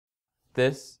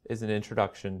This is an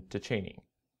introduction to chaining.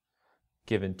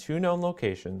 Given two known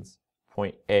locations,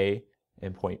 point A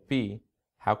and point B,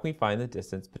 how can we find the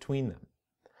distance between them?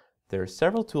 There are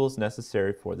several tools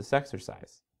necessary for this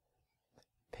exercise: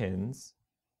 pins,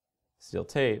 steel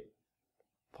tape,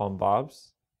 plumb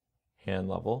bobs, hand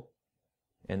level,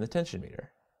 and the tension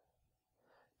meter.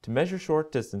 To measure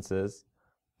short distances,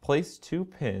 place two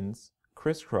pins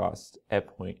crisscrossed at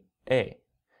point A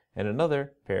and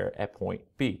another pair at point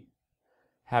B.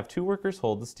 Have two workers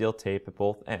hold the steel tape at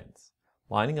both ends,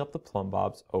 lining up the plumb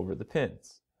bobs over the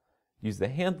pins. Use the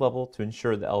hand level to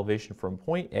ensure the elevation from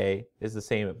point A is the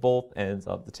same at both ends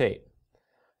of the tape.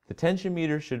 The tension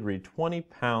meter should read 20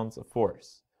 pounds of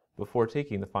force before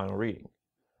taking the final reading.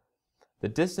 The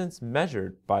distance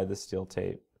measured by the steel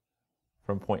tape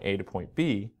from point A to point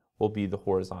B will be the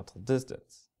horizontal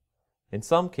distance. In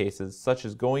some cases, such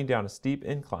as going down a steep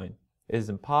incline, it is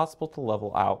impossible to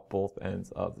level out both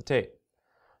ends of the tape.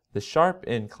 The sharp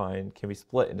incline can be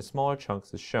split into smaller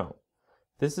chunks as shown.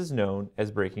 This is known as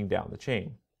breaking down the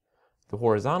chain. The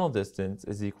horizontal distance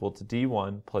is equal to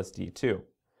D1 plus D2.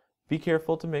 Be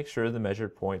careful to make sure the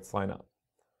measured points line up.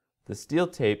 The steel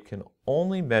tape can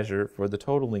only measure for the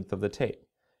total length of the tape,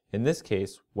 in this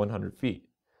case 100 feet.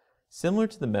 Similar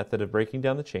to the method of breaking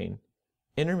down the chain,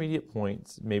 intermediate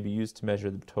points may be used to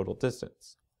measure the total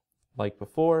distance. Like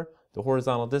before, the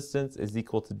horizontal distance is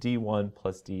equal to D1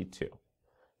 plus D2.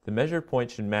 The measured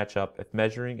point should match up if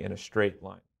measuring in a straight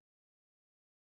line.